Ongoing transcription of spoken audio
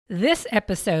This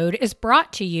episode is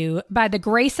brought to you by the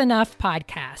Grace Enough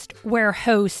podcast, where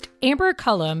host Amber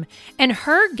Cullum and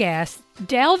her guests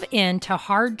delve into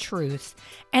hard truths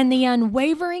and the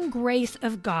unwavering grace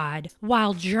of God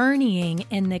while journeying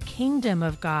in the kingdom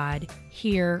of God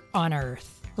here on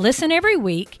earth. Listen every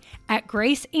week at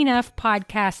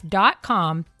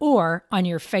graceenoughpodcast.com or on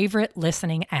your favorite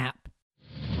listening app.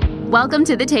 Welcome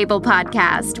to the Table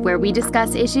Podcast, where we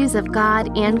discuss issues of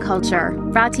God and culture,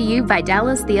 brought to you by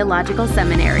Dallas Theological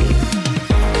Seminary.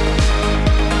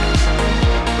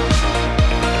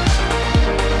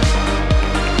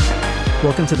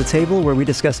 Welcome to the Table, where we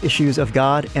discuss issues of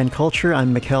God and culture.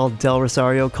 I'm Mikel Del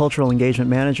Rosario, Cultural Engagement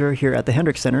Manager here at the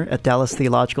Hendricks Center at Dallas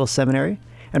Theological Seminary.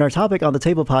 And our topic on the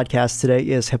Table Podcast today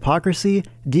is hypocrisy,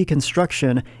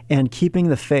 deconstruction, and keeping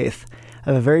the faith. I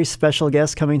have a very special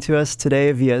guest coming to us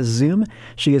today via Zoom.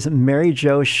 She is Mary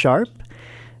Jo Sharp.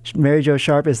 Mary Jo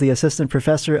Sharp is the Assistant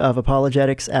Professor of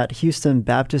Apologetics at Houston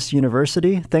Baptist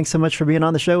University. Thanks so much for being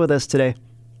on the show with us today.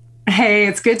 Hey,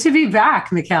 it's good to be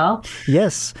back, Mikel.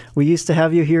 Yes, we used to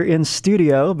have you here in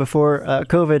studio before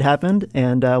COVID happened,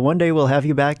 and one day we'll have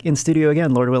you back in studio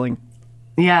again, Lord willing.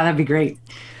 Yeah, that'd be great.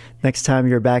 Next time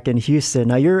you're back in Houston.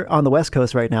 Now, you're on the West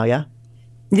Coast right now, yeah?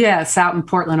 Yes, out in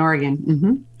Portland, Oregon.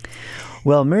 Mm-hmm.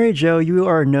 Well, Mary Jo, you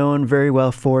are known very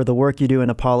well for the work you do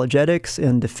in apologetics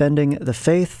and defending the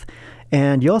faith.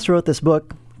 And you also wrote this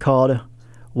book called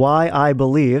Why I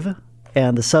Believe,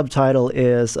 and the subtitle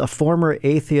is A Former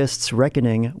Atheist's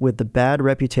Reckoning with the Bad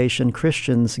Reputation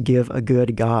Christians Give a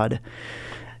Good God.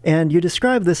 And you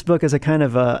describe this book as a kind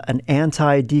of an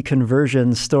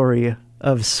anti-deconversion story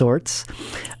of sorts.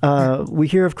 We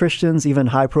hear of Christians, even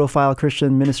high-profile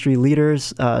Christian ministry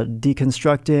leaders,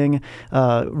 deconstructing,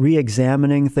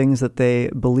 re-examining things that they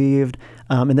believed,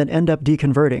 and then end up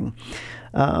deconverting.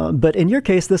 But in your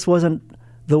case, this wasn't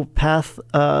the path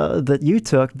that you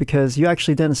took, because you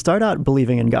actually didn't start out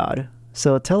believing in God.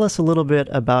 So tell us a little bit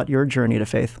about your journey to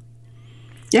faith.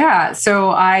 Yeah,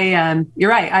 so you're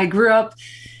right. I grew up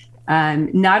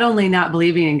not only not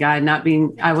believing in God,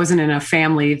 I wasn't in a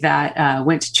family that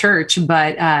went to church,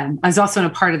 but I was also in a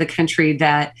part of the country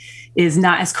that is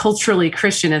not as culturally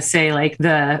Christian as, say, like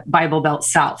the Bible Belt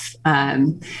South.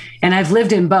 And I've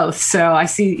lived in both. So I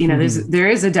see, there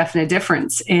is a definite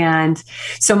difference. And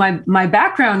so my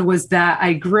background was that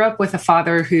I grew up with a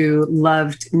father who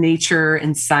loved nature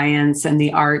and science and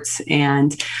the arts.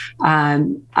 And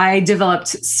I developed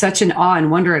such an awe and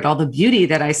wonder at all the beauty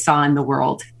that I saw in the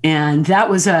world. And that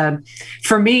was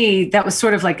for me, that was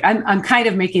sort of like, I'm kind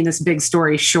of making this big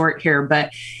story short here,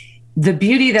 but the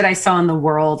beauty that I saw in the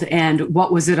world and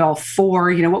what was it all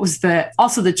for, what was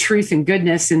also the truth and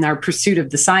goodness in our pursuit of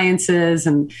the sciences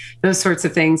and those sorts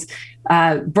of things,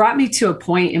 brought me to a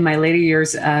point in my later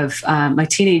years of my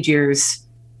teenage years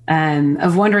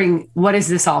of wondering, what is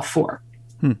this all for?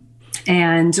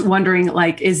 And wondering,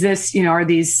 like, is this,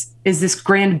 is this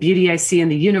grand beauty I see in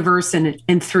the universe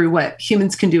and through what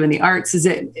humans can do in the arts? Is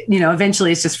it,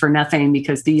 eventually it's just for nothing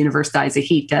because the universe dies a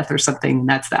heat death or something, and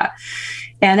that's that.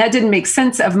 And that didn't make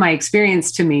sense of my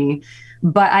experience to me.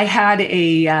 But I had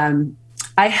a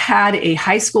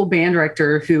high school band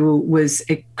director who was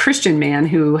a Christian man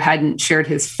who hadn't shared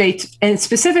his faith, and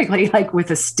specifically like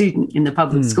with a student in the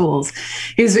public schools.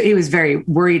 He was very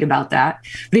worried about that,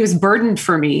 but he was burdened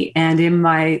for me. And in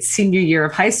my senior year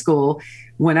of high school,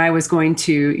 when I was going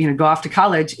to, go off to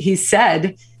college, he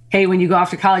said, "Hey, when you go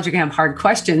off to college, you're gonna have hard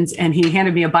questions." And he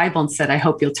handed me a Bible and said, "I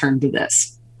hope you'll turn to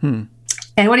this."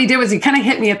 And what he did was he kind of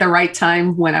hit me at the right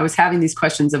time when I was having these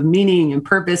questions of meaning and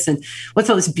purpose and what's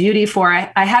all this beauty for.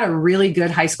 I had a really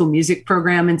good high school music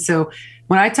program. And so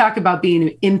when I talk about being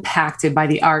impacted by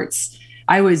the arts,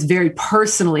 I was very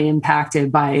personally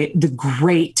impacted by the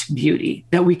great beauty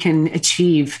that we can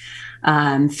achieve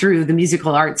through the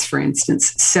musical arts, for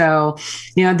instance. So,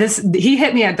 he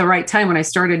hit me at the right time when I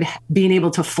started being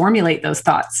able to formulate those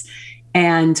thoughts.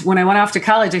 And when I went off to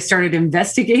college, I started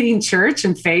investigating church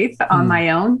and faith on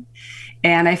my own.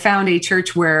 And I found a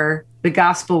church where the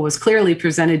gospel was clearly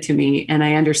presented to me. And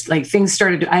I understood, like,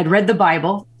 I had read the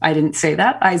Bible. I didn't say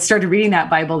that. I started reading that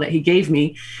Bible that he gave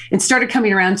me and started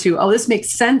coming around to, this makes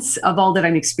sense of all that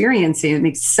I'm experiencing. It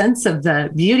makes sense of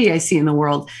the beauty I see in the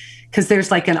world, because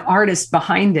there's like an artist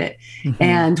behind it.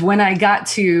 And when I got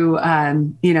to,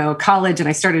 college and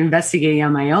I started investigating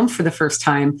on my own for the first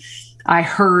time, I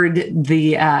heard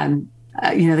the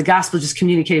gospel just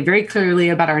communicated very clearly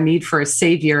about our need for a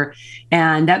savior.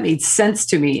 And that made sense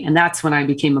to me. And that's when I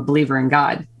became a believer in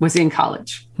God, was in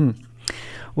college.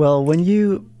 Well, when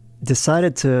you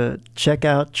decided to check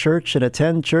out church and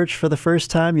attend church for the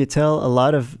first time. You tell a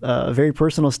lot of very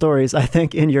personal stories, I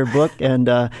think, in your book. And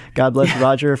God bless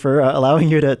Roger for allowing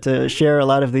you to share a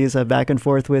lot of these back and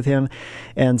forth with him.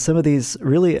 And some of these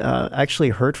really actually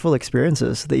hurtful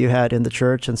experiences that you had in the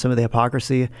church and some of the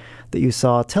hypocrisy that you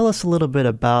saw. Tell us a little bit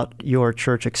about your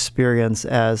church experience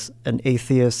as an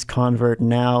atheist convert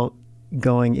now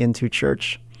going into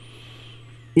church.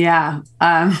 Yeah,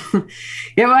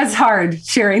 it was hard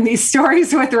sharing these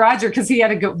stories with Roger because he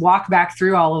had to walk back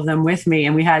through all of them with me,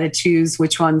 and we had to choose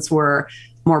which ones were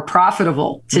more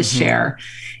profitable to share.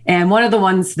 And one of the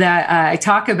ones that I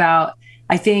talk about,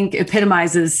 I think,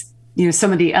 epitomizes,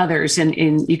 some of the others,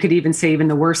 and you could even say even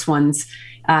the worst ones,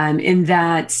 in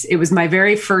that it was my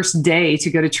very first day to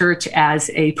go to church as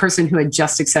a person who had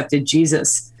just accepted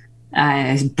Jesus.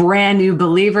 Brand new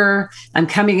believer. I'm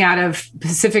coming out of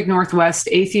Pacific Northwest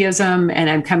atheism, and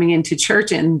I'm coming into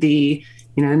church in the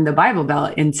Bible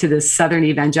Belt, into the Southern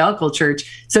Evangelical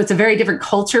Church. So it's a very different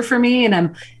culture for me,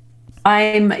 and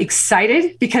I'm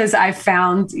excited because I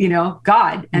found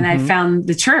God, and I found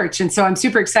the church, and so I'm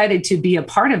super excited to be a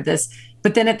part of this.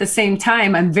 But then at the same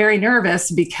time, I'm very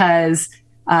nervous because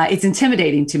it's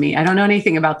intimidating to me. I don't know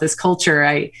anything about this culture.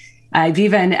 I've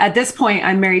even, at this point,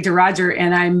 I'm married to Roger,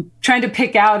 and I'm trying to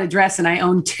pick out a dress, and I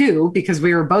own two because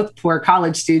we were both poor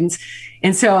college students.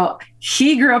 And so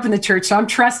he grew up in the church, so I'm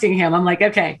trusting him. I'm like,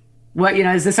 okay,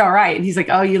 is this all right? And he's like,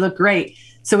 oh, you look great.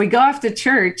 So we go off to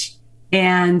church,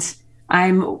 and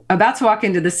I'm about to walk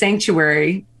into the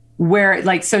sanctuary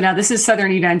where, so now this is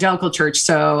Southern Evangelical Church.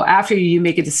 So after you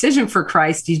make a decision for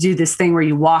Christ, you do this thing where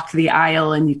you walk the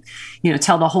aisle and you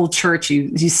tell the whole church,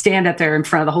 you stand up there in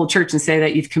front of the whole church and say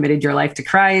that you've committed your life to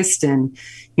Christ, and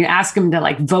you ask them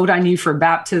to vote on you for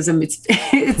baptism. It's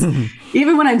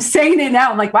even when I'm saying it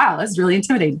now, I'm like, wow, that's really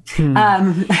intimidating.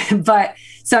 But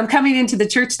so I'm coming into the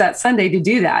church that Sunday to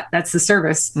do that. That's the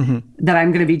service that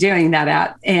I'm going to be doing that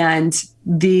at. And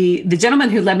the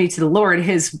gentleman who led me to the Lord,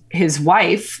 his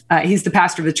wife, he's the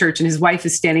pastor of the church, and his wife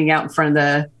is standing out in front of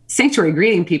the sanctuary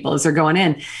greeting people as they're going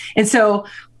in. And so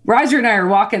Roger and I are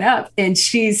walking up, and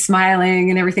she's smiling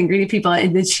and everything, greeting people.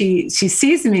 And then she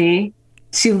sees me,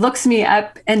 she looks me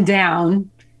up and down,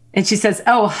 and she says,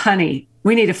 "Oh, honey,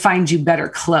 we need to find you better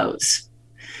clothes."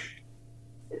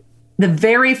 The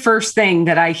very first thing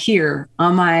that I hear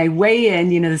on my way in,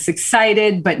 this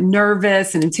excited but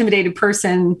nervous and intimidated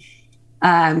person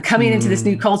coming into this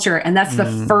new culture. And that's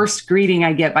the first greeting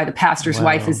I get by the pastor's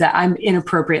wife, is that I'm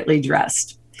inappropriately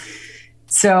dressed.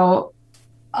 So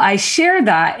I share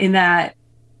that in that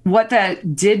what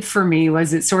that did for me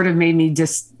was it sort of made me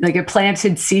it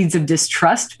planted seeds of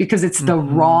distrust, because it's the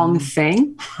wrong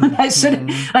thing. That's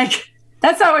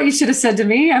not what you should have said to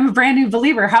me. I'm a brand new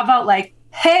believer. How about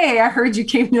hey, I heard you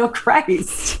came to know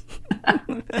Christ.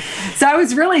 So I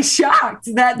was really shocked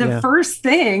that the first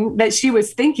thing that she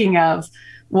was thinking of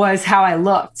was how I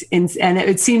looked. And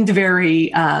it seemed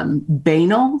very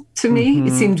banal to me.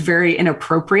 It seemed very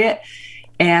inappropriate.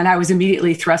 And I was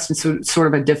immediately thrust into sort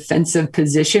of a defensive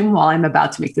position while I'm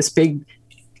about to make this big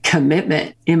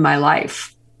commitment in my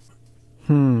life.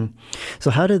 So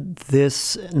how did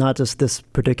this, not just this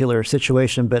particular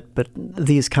situation, but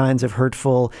these kinds of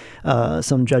hurtful,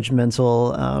 some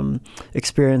judgmental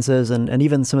experiences, and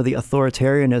even some of the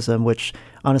authoritarianism, which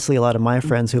honestly a lot of my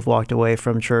friends who've walked away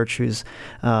from church, whose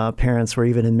parents were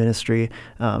even in ministry,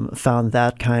 found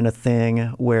that kind of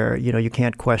thing where, you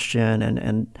can't question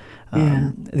and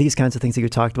these kinds of things that you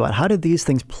talked about. How did these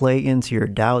things play into your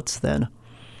doubts then?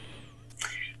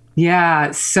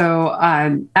 Yeah. So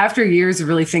after years of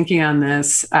really thinking on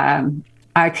this,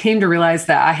 I came to realize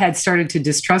that I had started to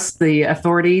distrust the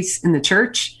authorities in the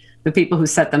church, the people who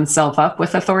set themselves up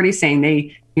with authority, saying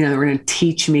they were going to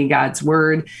teach me God's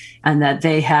word, and that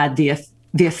they had the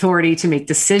authority to make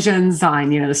decisions on,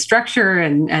 the structure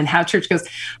and how church goes.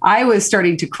 I was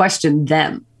starting to question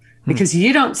them, because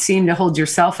you don't seem to hold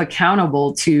yourself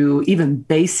accountable to even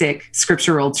basic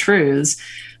scriptural truths.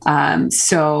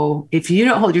 So if you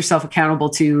don't hold yourself accountable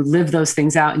to live those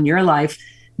things out in your life,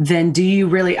 then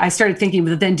I started thinking,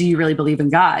 but then do you really believe in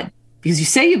God? Because you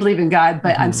say you believe in God,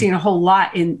 but I'm seeing a whole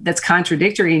lot that's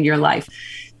contradictory in your life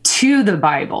to the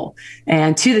Bible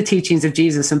and to the teachings of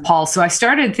Jesus and Paul. So I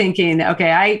started thinking,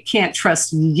 okay, I can't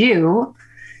trust you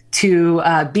to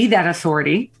be that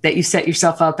authority that you set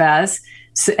yourself up as.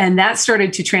 So, and that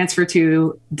started to transfer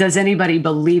to, does anybody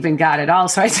believe in God at all?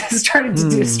 So I just started to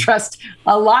distrust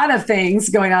a lot of things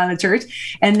going on in the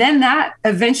church. And then that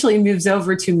eventually moves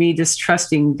over to me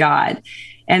distrusting God.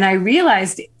 And I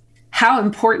realized how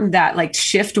important that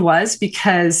shift was,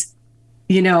 because,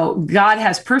 God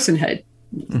has personhood.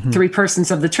 three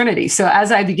persons of the Trinity. So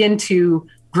as I begin to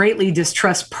greatly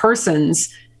distrust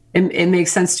persons, it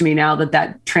makes sense to me now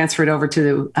that transferred over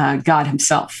to God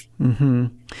himself. Mm-hmm.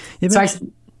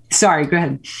 Sorry, go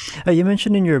ahead. You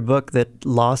mentioned in your book that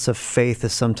loss of faith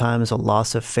is sometimes a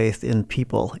loss of faith in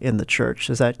people in the church.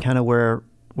 Is that kind of where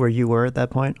you were at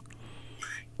that point?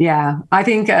 Yeah, I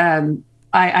think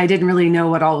I didn't really know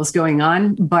what all was going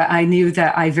on, but I knew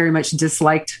that I very much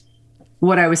disliked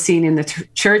what I was seeing in the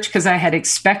church because I had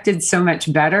expected so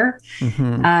much better.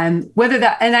 Mm-hmm.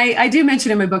 And I do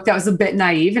mention in my book that was a bit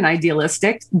naive and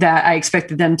idealistic, that I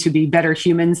expected them to be better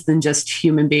humans than just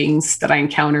human beings that I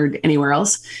encountered anywhere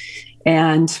else.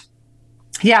 And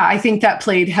yeah, I think that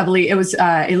played heavily.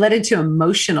 It led into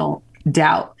emotional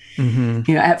doubt,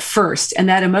 at first. And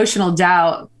that emotional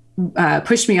doubt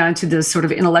pushed me on to this sort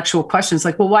of intellectual questions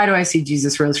like, well, why do I see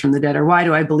Jesus rose from the dead? Or why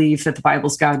do I believe that the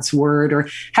Bible's God's word? Or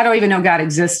how do I even know God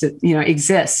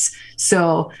exists?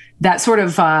 So that sort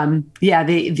of,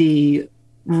 the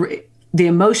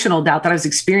emotional doubt that I was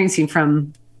experiencing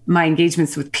from my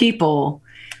engagements with people,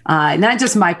 not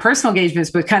just my personal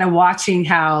engagements, but kind of watching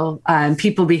how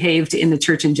people behaved in the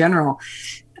church in general,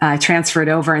 transferred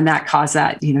over, and that caused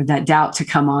that doubt to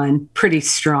come on pretty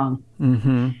strong.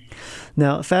 Mm-hmm.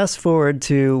 Now, fast forward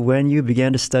to when you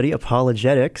began to study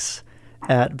apologetics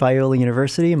at Biola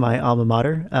University, my alma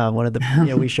mater. One of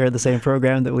the we shared the same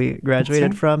program that we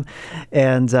graduated from,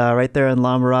 and right there in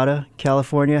La Mirada,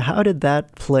 California. How did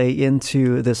that play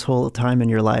into this whole time in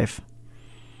your life?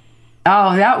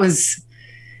 Oh, that was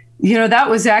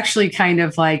actually kind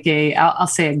of like I'll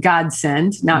say a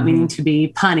godsend, not meaning to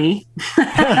be punny.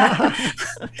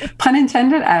 Pun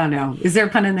intended? I don't know. Is there a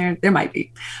pun in there? There might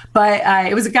be. But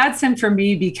it was a godsend for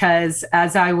me because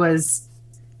as I was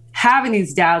having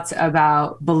these doubts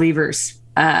about believers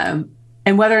and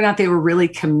whether or not they were really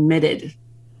committed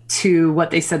to what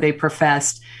they said they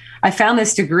professed, I found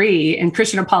this degree in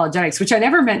Christian apologetics, which I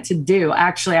never meant to do.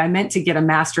 Actually, I meant to get a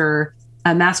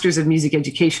master's of music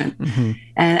education. Mm-hmm.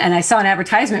 And I saw an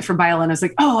advertisement for Biola and I was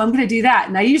like, oh, I'm going to do that.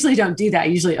 And I usually don't do that. I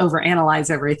usually overanalyze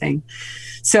everything.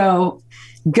 So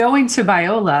going to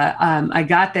Biola, I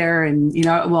got there and,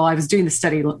 I was doing the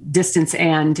study distance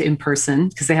and in person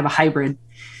because they have a hybrid.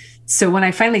 So when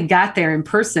I finally got there in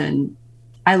person,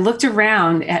 I looked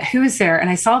around at who was there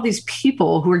and I saw these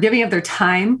people who were giving up their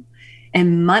time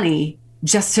and money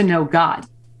just to know God,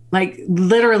 like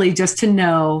literally just to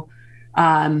know,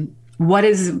 what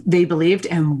is they believed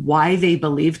and why they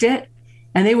believed it.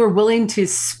 And they were willing to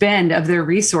spend of their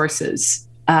resources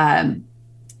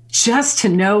just to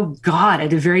know God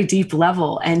at a very deep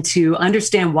level and to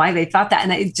understand why they thought that.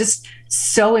 And it just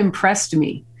so impressed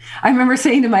me. I remember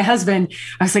saying to my husband,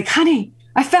 I was like, honey,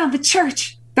 I found the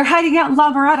church. They're hiding out in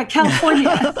La Mirada,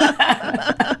 California.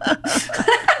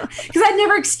 Because I'd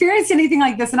never experienced anything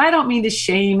like this. And I don't mean to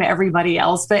shame everybody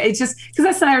else, but it's just because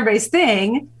that's not everybody's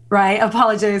thing. Right?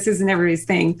 Apologetics isn't everybody's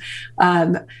thing.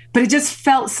 But it just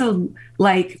felt so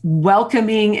like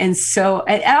welcoming. And so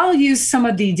I'll use some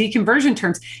of the deconversion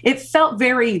terms. It felt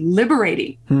very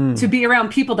liberating to be around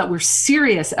people that were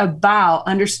serious about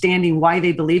understanding why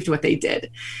they believed what they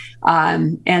did.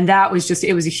 And that was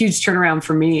it was a huge turnaround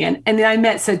for me. And I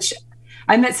met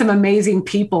some amazing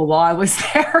people while I was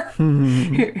there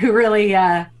who really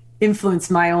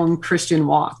influenced my own Christian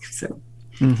walk. So.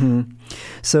 Mm-hmm.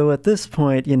 So at this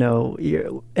point,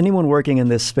 anyone working in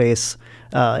this space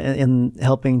in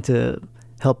helping to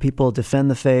help people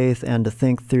defend the faith and to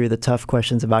think through the tough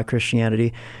questions about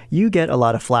Christianity, you get a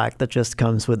lot of flack that just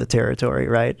comes with the territory,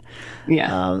 right?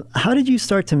 Yeah. How did you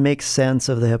start to make sense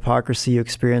of the hypocrisy you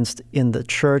experienced in the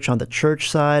church, on the church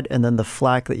side, and then the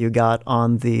flack that you got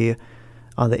on the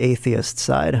atheist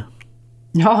side?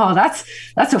 Oh, that's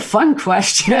a fun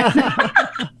question.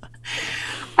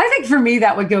 I think for me,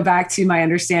 that would go back to my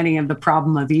understanding of the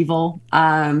problem of evil.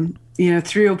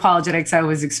 Through apologetics, I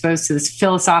was exposed to this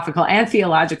philosophical and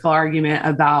theological argument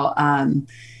about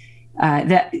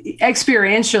that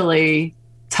experientially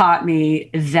taught me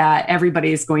that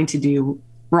everybody is going to do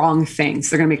wrong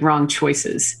things. They're going to make wrong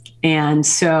choices. And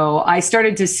so I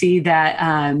started to see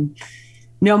that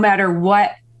no matter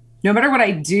what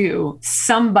I do,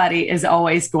 somebody is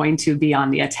always going to be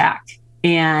on the attack.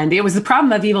 And it was the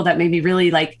problem of evil that made me really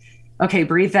like, okay,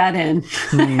 breathe that in,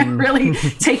 really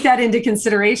take that into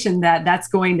consideration that that's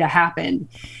going to happen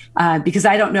because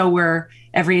I don't know where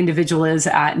every individual is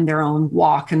at in their own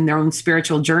walk and their own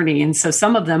spiritual journey. And so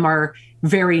some of them are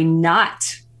very not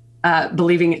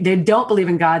believing, they don't believe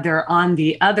in God. They're on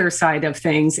the other side of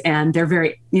things. And they're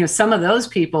very, some of those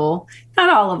people,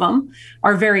 not all of them,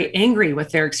 are very angry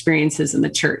with their experiences in the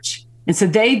church. And so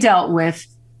they dealt with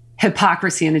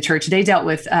hypocrisy in the church. They dealt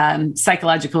with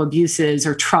psychological abuses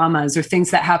or traumas or things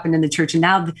that happened in the church. And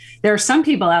now there are some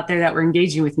people out there that were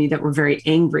engaging with me that were very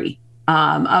angry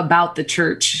about the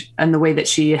church and the way that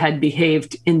she had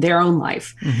behaved in their own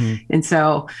life. And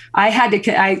so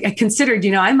I considered,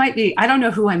 I don't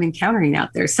know who I'm encountering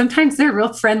out there. Sometimes they're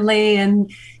real friendly,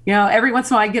 and, every once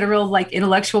in a while I get a real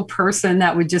intellectual person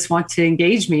that would just want to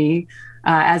engage me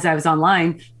as I was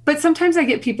online. But sometimes I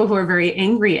get people who are very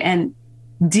angry, and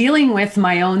dealing with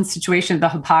my own situation of the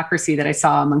hypocrisy that I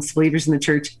saw amongst believers in the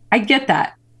church. I get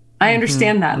that. I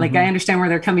understand that. I understand where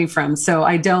they're coming from. So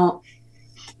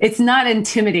it's not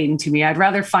intimidating to me. I'd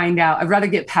rather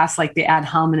get past the ad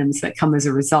hominems that come as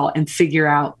a result and figure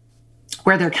out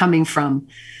where they're coming from.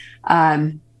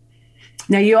 Now,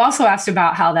 you also asked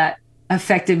about how that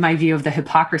affected my view of the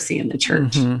hypocrisy in the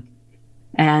church.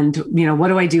 And, what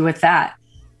do I do with that?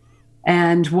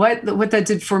 And what that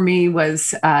did for me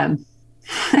was, I'm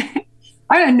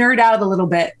going to nerd out a little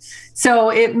bit.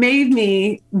 So it made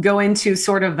me go into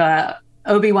sort of a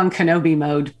Obi-Wan Kenobi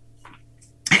mode.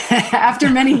 After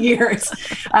many years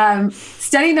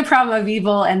studying the problem of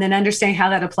evil and then understanding how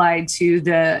that applied to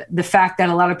the fact that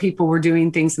a lot of people were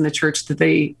doing things in the church that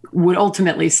they would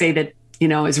ultimately say that,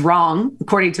 is wrong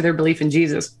according to their belief in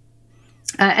Jesus.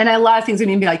 And a lot of things would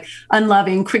even be like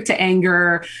unloving, quick to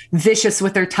anger, vicious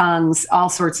with their tongues, all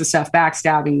sorts of stuff,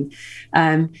 backstabbing.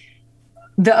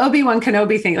 The Obi-Wan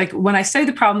Kenobi thing, when I studied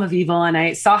the problem of evil and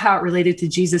I saw how it related to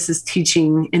Jesus's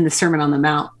teaching in the Sermon on the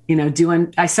Mount,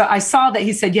 I saw that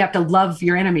he said you have to love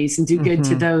your enemies and do good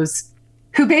to those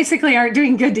who basically aren't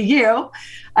doing good to you,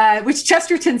 which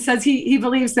Chesterton says he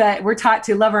believes that we're taught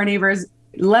to love our neighbors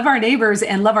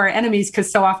and love our enemies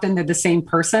because so often they're the same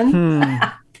person.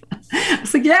 I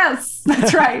was like, yes,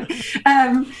 that's right.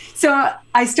 So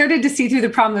I started to see through the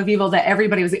problem of evil that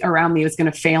everybody around me was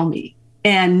going to fail me.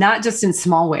 And not just in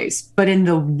small ways, but in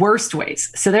the worst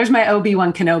ways. So there's my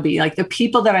Obi-Wan Kenobi, the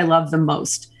people that I love the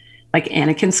most, like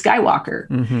Anakin Skywalker,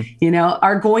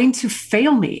 are going to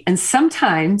fail me. And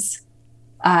sometimes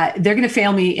they're going to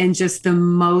fail me in just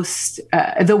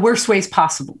the worst ways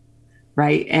possible.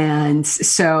 Right. And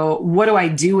so what do I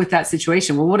do with that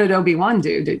situation? Well, what did Obi-Wan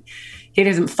do? He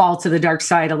doesn't fall to the dark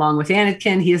side along with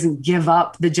Anakin. He doesn't give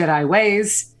up the Jedi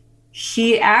ways.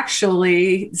 He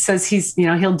actually says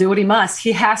he'll do what he must.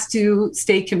 He has to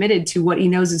stay committed to what he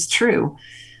knows is true,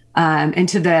 and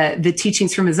to the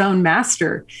teachings from his own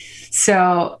master.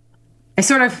 So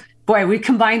we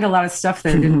combined a lot of stuff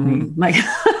there, didn't we?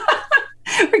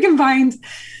 We combined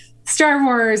Star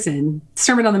Wars and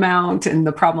Sermon on the Mount and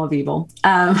the problem of evil.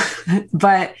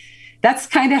 But that's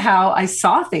kind of how I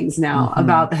saw things now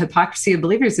about the hypocrisy of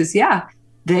believers is,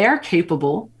 they are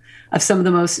capable of some of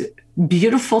the most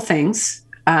beautiful things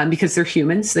because they're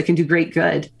humans that can do great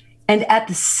good. And at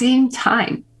the same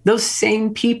time, those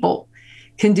same people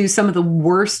can do some of the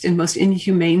worst and most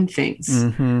inhumane things.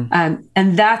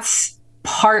 And that's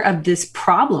part of this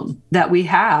problem that we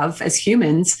have as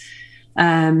humans.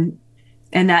 And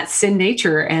that sin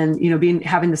nature and,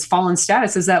 having this fallen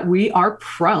status is that we are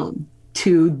prone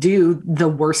to do the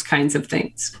worst kinds of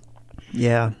things.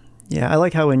 Yeah. I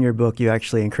like how in your book you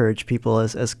actually encourage people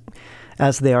as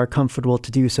they are comfortable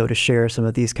to do so, to share some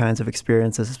of these kinds of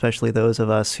experiences, especially those of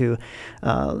us who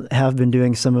have been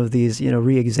doing some of these,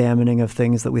 re-examining of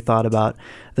things that we thought about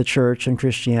the church and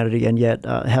Christianity, and yet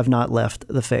have not left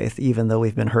the faith, even though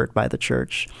we've been hurt by the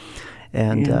church.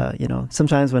 And,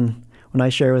 sometimes when I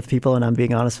share with people and I'm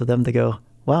being honest with them, they go,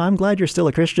 well, I'm glad you're still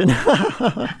a Christian.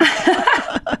 I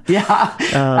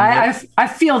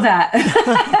feel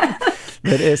that.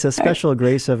 But it's a special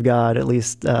grace of God, at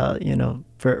least,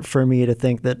 for me to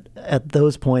think that at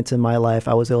those points in my life,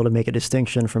 I was able to make a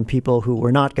distinction from people who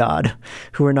were not God,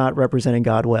 who were not representing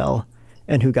God well,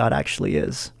 and who God actually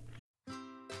is.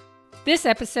 This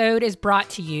episode is brought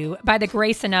to you by the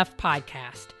Grace Enough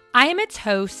podcast. I am its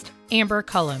host, Amber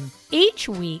Cullum. Each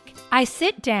week, I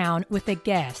sit down with a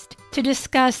guest to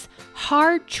discuss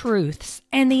hard truths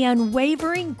and the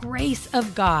unwavering grace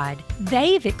of God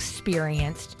they've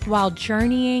experienced while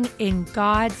journeying in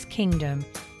God's kingdom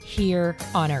here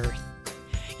on earth.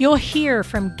 You'll hear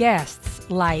from guests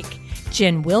like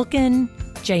Jen Wilkin,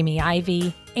 Jamie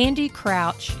Ivey, Andy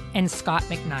Crouch, and Scott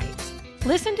McKnight.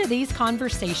 Listen to these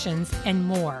conversations and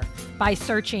more by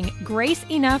searching Grace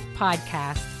Enough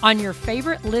Podcast on your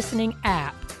favorite listening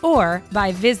app or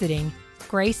by visiting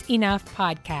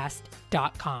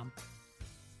graceenoughpodcast.com.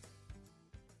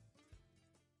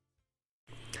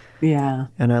 Yeah.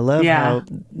 And I love how,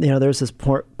 there's this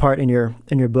part in your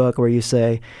book where you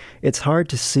say it's hard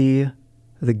to see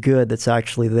the good that's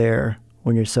actually there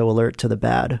when you're so alert to the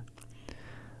bad.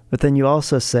 But then you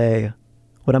also say,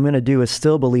 What I'm going to do is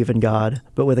still believe in God,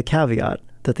 but with a caveat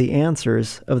that the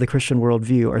answers of the Christian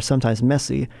worldview are sometimes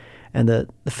messy and that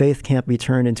the faith can't be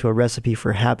turned into a recipe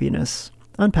for happiness.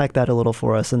 Unpack that a little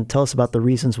for us and tell us about the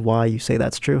reasons why you say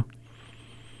that's true.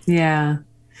 Yeah.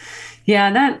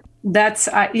 Yeah, that's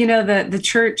the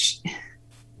church.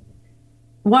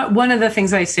 One of the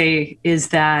things I say is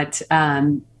that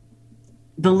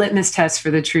the litmus test for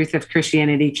the truth of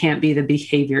Christianity can't be the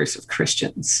behaviors of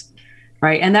Christians,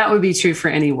 right? And that would be true for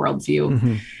any worldview.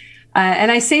 Mm-hmm.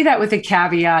 And I say that with a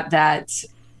caveat that,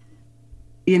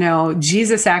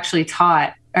 Jesus actually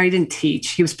taught, or he didn't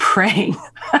teach, he was praying.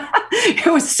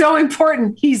 It was so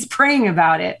important. He's praying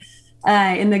about it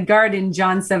in the garden,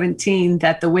 John 17,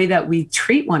 that the way that we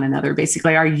treat one another,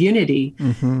 basically our unity,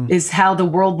 is how the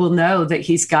world will know that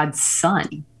he's God's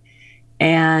son.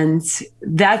 And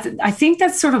I think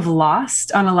that's sort of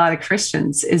lost on a lot of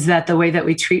Christians, is that the way that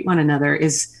we treat one another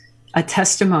is a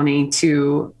testimony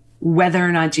to whether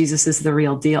or not Jesus is the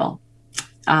real deal.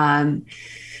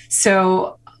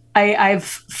 So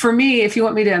for me, if you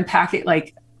want me to unpack it,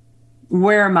 like,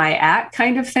 where am I at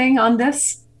kind of thing on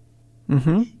this,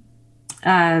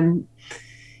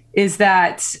 is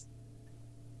that,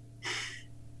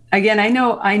 again,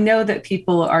 I know that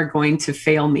people are going to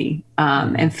fail me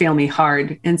and fail me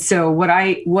hard. And so what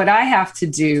I have to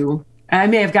do, I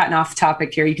may have gotten off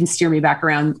topic here. You can steer me back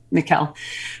around, Mikkel.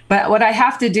 But what I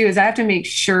have to do is I have to make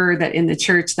sure that in the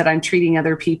church that I'm treating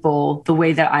other people the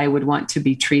way that I would want to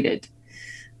be treated.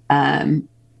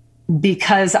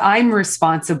 Because I'm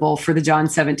responsible for the John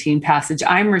 17 passage.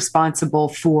 I'm responsible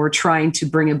for trying to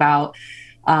bring about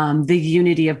the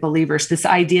unity of believers, this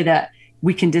idea that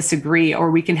we can disagree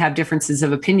or we can have differences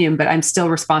of opinion, but I'm still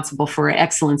responsible for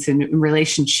excellence in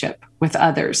relationship with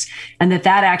others. And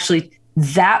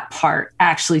that part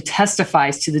actually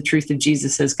testifies to the truth of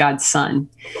Jesus as God's son.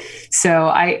 So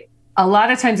a lot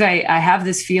of times I have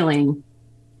this feeling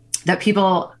that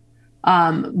people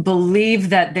believe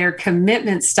that their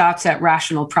commitment stops at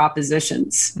rational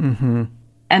propositions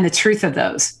and the truth of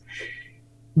those.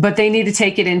 But they need to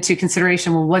take it into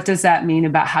consideration. Well, what does that mean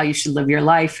about how you should live your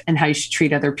life and how you should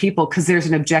treat other people? Because there's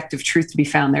an objective truth to be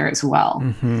found there as well.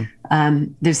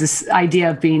 There's this idea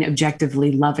of being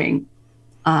objectively loving.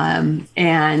 And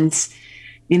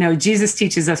Jesus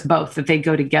teaches us both, that they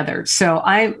go together. So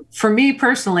for me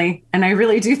personally, and I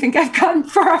really do think I've gotten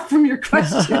far off from your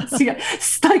questions.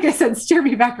 Like I said, steer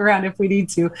me back around if we need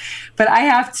to, but I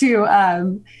have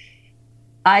to,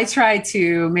 I try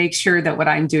to make sure that what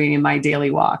I'm doing in my daily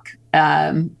walk,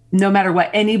 no matter what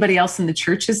anybody else in the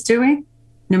church is doing,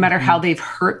 no matter how they've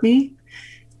hurt me,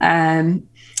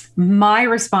 my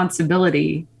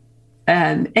responsibility,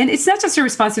 and it's not just a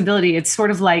responsibility, it's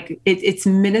sort of like it's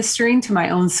ministering to my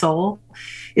own soul,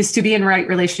 is to be in right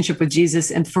relationship with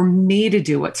Jesus and for me to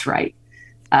do what's right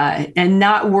and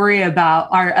not worry about,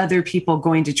 are other people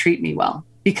going to treat me well?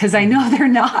 Because I know they're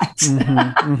not.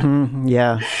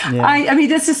 Yeah. I mean,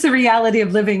 this is the reality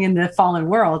of living in the fallen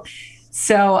world.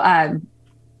 So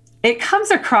it comes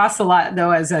across a lot,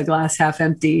 though, as a glass half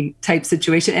empty type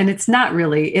situation. And it's not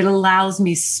really. It allows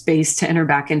me space to enter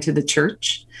back into the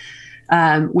church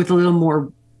with a little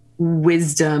more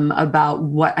wisdom about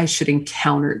what I should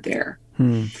encounter there.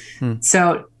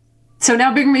 So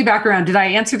now bring me back around. Did I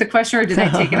answer the question or did I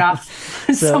take it off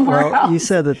somewhere else? You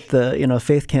said that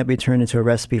faith can't be turned into a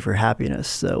recipe for happiness.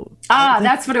 So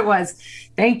that's what it was.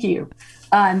 Thank you.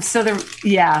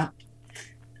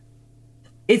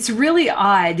 It's really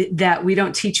odd that we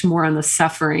don't teach more on the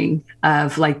suffering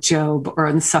of like Job or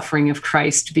on the suffering of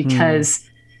Christ, because,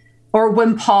 or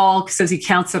when Paul says he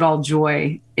counts it all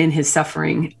joy in his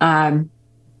suffering.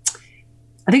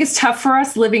 I think it's tough for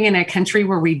us living in a country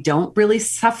where we don't really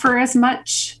suffer as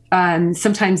much.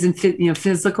 Sometimes in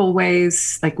physical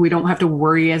ways, like we don't have to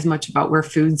worry as much about where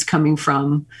food's coming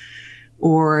from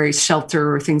or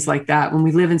shelter or things like that. When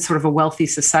we live in sort of a wealthy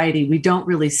society, we don't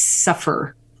really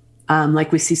suffer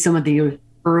like we see some of the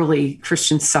early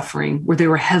Christian suffering, where they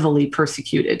were heavily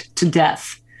persecuted to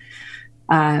death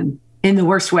in the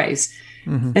worst ways.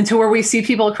 And to where we see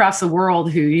people across the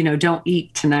world who, don't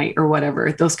eat tonight or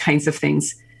whatever, those kinds of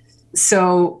things.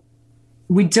 So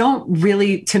we don't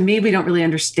really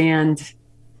understand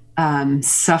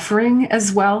suffering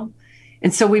as well.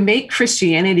 And so we make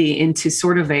Christianity into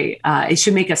sort of it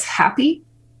should make us happy.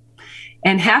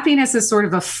 And happiness is sort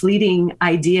of a fleeting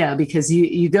idea, because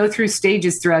you go through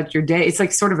stages throughout your day. It's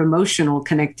like sort of emotional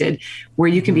connected, where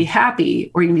you can be happy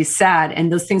or you can be sad.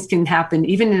 And those things can happen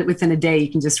even within a day.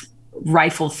 You can just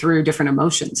rifle through different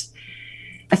emotions.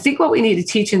 I think what we need to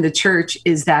teach in the church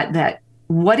is that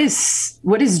what is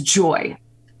joy,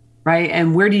 right?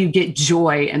 And where do you get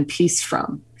joy and peace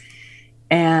from?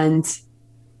 And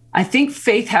I think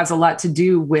faith has a lot to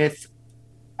do with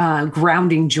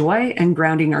grounding joy and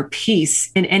grounding our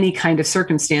peace in any kind of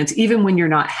circumstance. Even when you're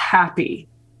not happy,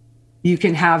 you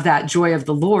can have that joy of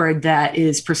the Lord that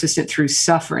is persistent through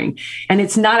suffering. And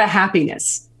it's not a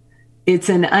happiness. It's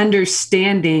an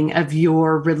understanding of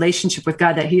your relationship with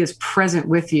God, that he is present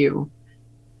with you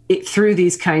through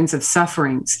these kinds of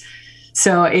sufferings.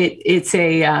 So it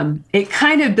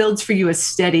kind of builds for you a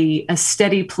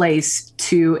steady place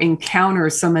to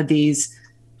encounter some of these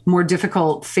more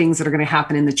difficult things that are going to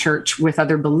happen in the church with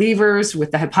other believers, with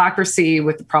the hypocrisy,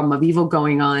 with the problem of evil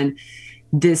going on.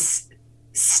 This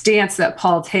stance that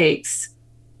Paul takes,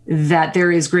 that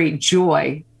there is great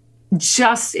joy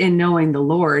just in knowing the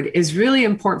Lord, is really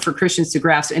important for Christians to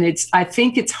grasp. And I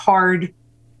think it's hard.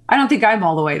 I don't think I'm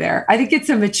all the way there. I think it's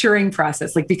a maturing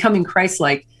process. Like becoming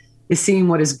Christ-like is seeing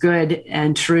what is good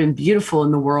and true and beautiful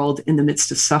in the world in the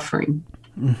midst of suffering.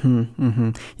 Mm-hmm,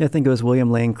 mm-hmm. Yeah, I think it was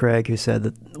William Lane Craig who said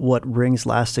that what brings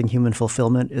lasting human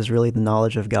fulfillment is really the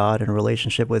knowledge of God and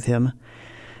relationship with him.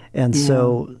 And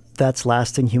so that's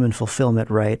lasting human fulfillment,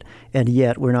 right? And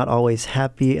yet we're not always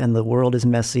happy, and the world is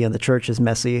messy and the church is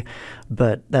messy,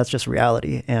 but that's just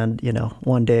reality. And,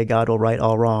 one day God will right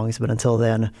all wrongs, but until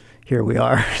then, here we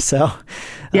are. So,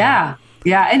 yeah.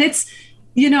 And it's,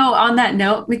 on that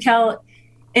note, Mikkel,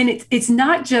 and it's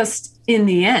not just in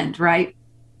the end, right?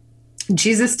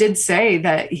 Jesus did say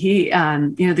that he,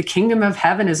 the kingdom of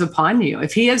heaven is upon you.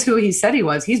 If he is who he said he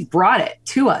was, he's brought it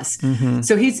to us. Mm-hmm.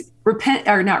 So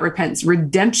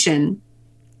redemption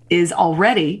is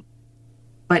already,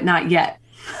 but not yet.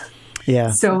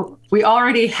 Yeah. So we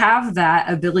already have that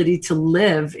ability to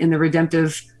live in the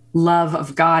redemptive love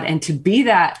of God and to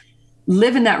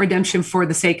live in that redemption for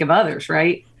the sake of others,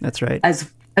 right? That's right.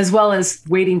 As well as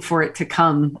waiting for it to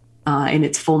come in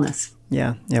its fullness.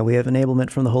 Yeah, we have enablement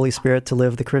from the Holy Spirit to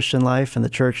live the Christian life, and the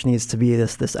church needs to be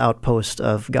this outpost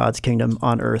of God's kingdom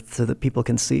on earth so that people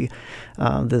can see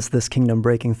this kingdom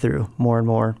breaking through more and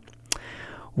more.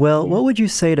 Well, what would you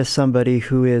say to somebody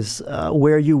who is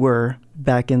where you were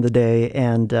back in the day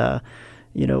and,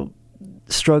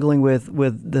 struggling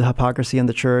with the hypocrisy in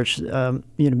the church, what's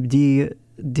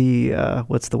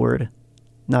the word?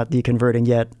 Not deconverting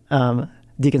yet.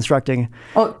 Deconstructing.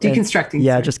 Oh, deconstructing. And,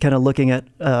 sorry. Just kind of looking at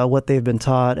what they've been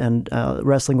taught and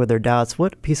wrestling with their doubts.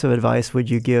 What piece of advice would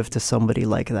you give to somebody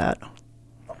like that?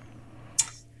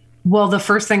 Well, the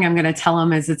first thing I'm going to tell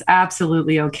them is it's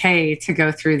absolutely okay to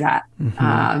go through that.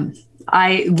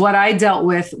 Mm-hmm.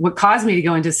 What caused me to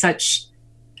go into such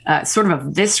sort of a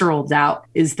visceral doubt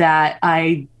is that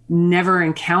I never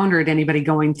encountered anybody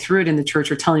going through it in the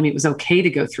church or telling me it was okay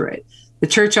to go through it. The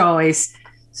church always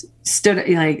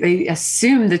they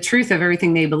assumed the truth of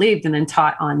everything they believed and then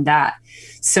taught on that.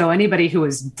 So anybody who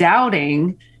was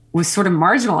doubting was sort of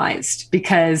marginalized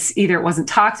because either it wasn't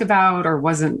talked about or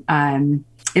wasn't,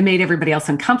 it made everybody else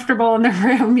uncomfortable in the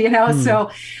room,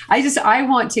 So I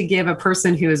want to give a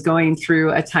person who is going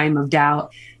through a time of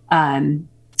doubt,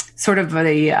 sort of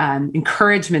the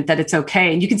encouragement that it's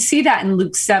okay. And you can see that in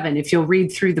Luke 7, if you'll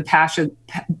read through the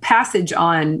passage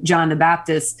on John the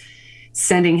Baptist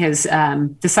sending his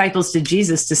disciples to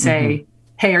Jesus to say, mm-hmm.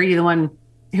 Hey, are you the one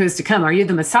who is to come? Are you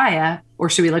the Messiah, or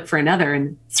should we look for another?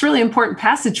 And it's a really important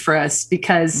passage for us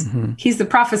because mm-hmm. he's the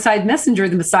prophesied messenger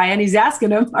of the Messiah, and he's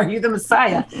asking him, are you the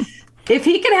Messiah? If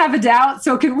he can have a doubt,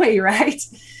 so can we, right?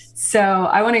 So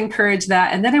I want to encourage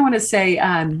that. And then I want to say,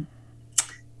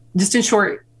 just in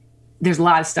short, there's a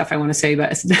lot of stuff I want to say,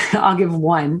 but I'll give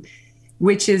one,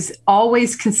 which is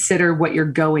always consider what you're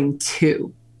going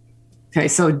to. Okay,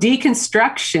 so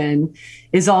deconstruction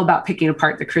is all about picking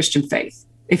apart the Christian faith,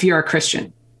 if you're a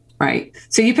Christian, right?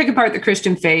 So you pick apart the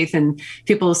Christian faith and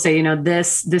people will say,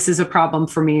 this is a problem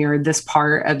for me, or this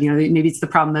part of, maybe it's the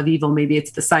problem of evil, maybe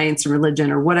it's the science and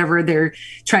religion or whatever they're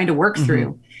trying to work mm-hmm.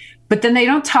 through. But then they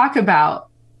don't talk about,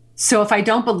 so if I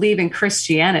don't believe in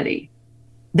Christianity,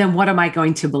 then what am I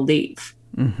going to believe?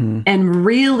 Mm-hmm. And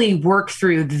really work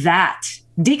through that,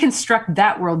 deconstruct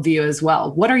that worldview as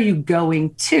well. What are you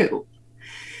going to?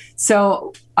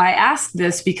 So I ask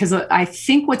this because I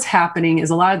think what's happening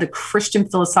is a lot of the Christian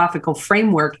philosophical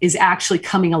framework is actually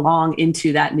coming along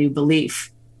into that new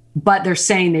belief, but they're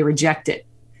saying they reject it.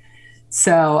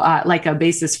 So like a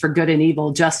basis for good and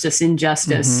evil, justice,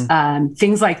 injustice, mm-hmm.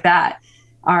 Things like that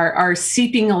are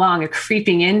seeping along,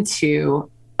 creeping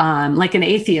into like an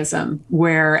atheism,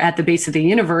 where at the base of the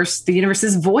universe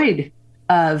is void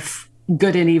of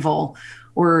good and evil,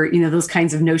 or, those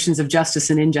kinds of notions of justice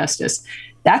and injustice.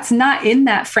 That's not in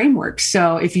that framework.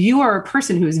 So if you are a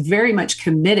person who is very much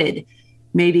committed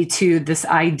maybe to this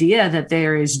idea that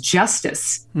there is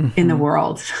justice in the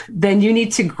world, then you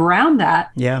need to ground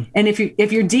that. Yeah. And if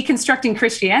you're deconstructing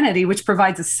Christianity, which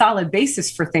provides a solid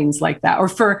basis for things like that, or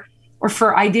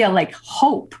for idea like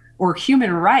hope or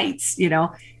human rights, you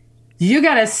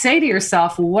got to say to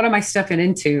yourself, well, what am I stepping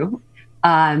into?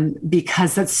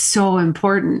 Because that's so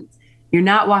important. You're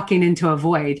not walking into a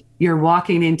void. You're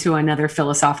walking into another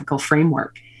philosophical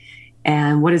framework.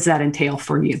 And what does that entail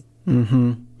for you?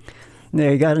 Mm-hmm.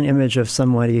 Yeah, you got an image of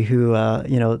somebody who,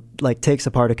 takes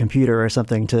apart a computer or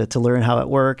something to learn how it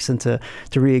works and to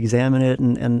re-examine it.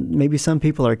 And maybe some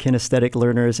people are kinesthetic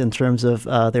learners in terms of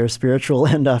their spiritual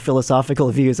and philosophical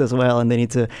views as well, and they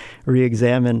need to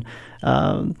re-examine.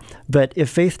 But if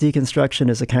faith deconstruction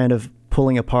is a kind of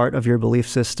pulling apart of your belief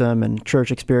system and church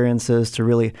experiences to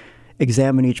really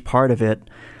examine each part of it,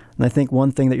 and I think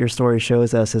one thing that your story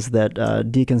shows us is that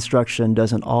deconstruction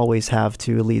doesn't always have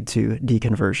to lead to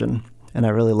deconversion. And I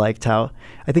really liked how,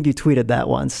 I think you tweeted that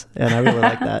once, and I really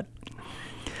like that.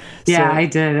 Yeah, I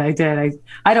did.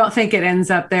 I don't think it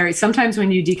ends up there. Sometimes when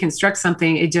you deconstruct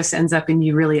something, it just ends up in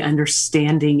you really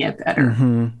understanding it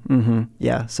better.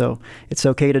 Yeah, so it's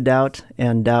okay to doubt,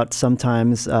 and doubt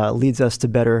sometimes leads us to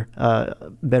better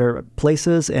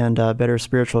places and better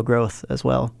spiritual growth as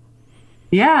well.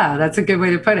 Yeah, that's a good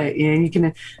way to put it. You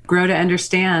can grow to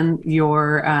understand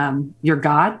your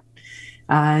God.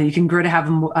 You can grow to have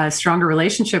a stronger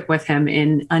relationship with him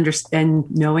in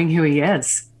knowing who he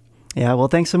is. Yeah, well,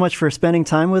 thanks so much for spending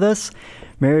time with us.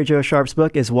 Mary Jo Sharp's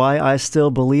book is Why I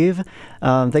Still Believe.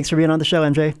 Thanks for being on the show,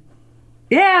 MJ.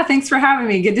 Yeah, thanks for having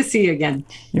me. Good to see you again.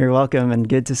 You're welcome, and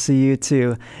good to see you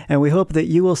too. And we hope that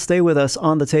you will stay with us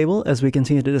on the table as we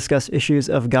continue to discuss issues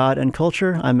of God and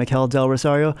culture. I'm Mikel Del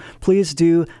Rosario. Please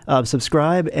do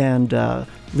subscribe and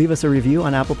leave us a review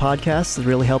on Apple Podcasts. It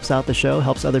really helps out the show,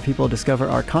 helps other people discover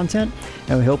our content.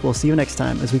 And we hope we'll see you next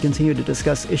time as we continue to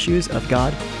discuss issues of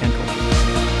God and culture.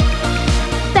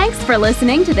 Thanks for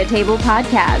listening to the Table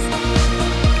Podcast.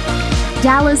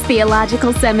 Dallas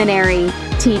Theological Seminary.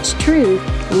 Teach truth,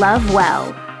 love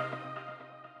well.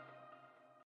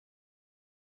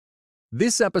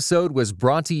 This episode was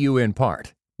brought to you in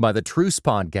part by the Truce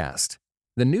Podcast.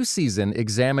 The new season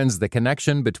examines the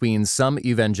connection between some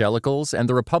evangelicals and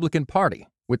the Republican Party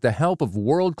with the help of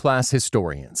world-class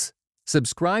historians.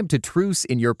 Subscribe to Truce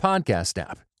in your podcast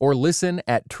app or listen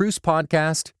at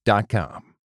trucepodcast.com.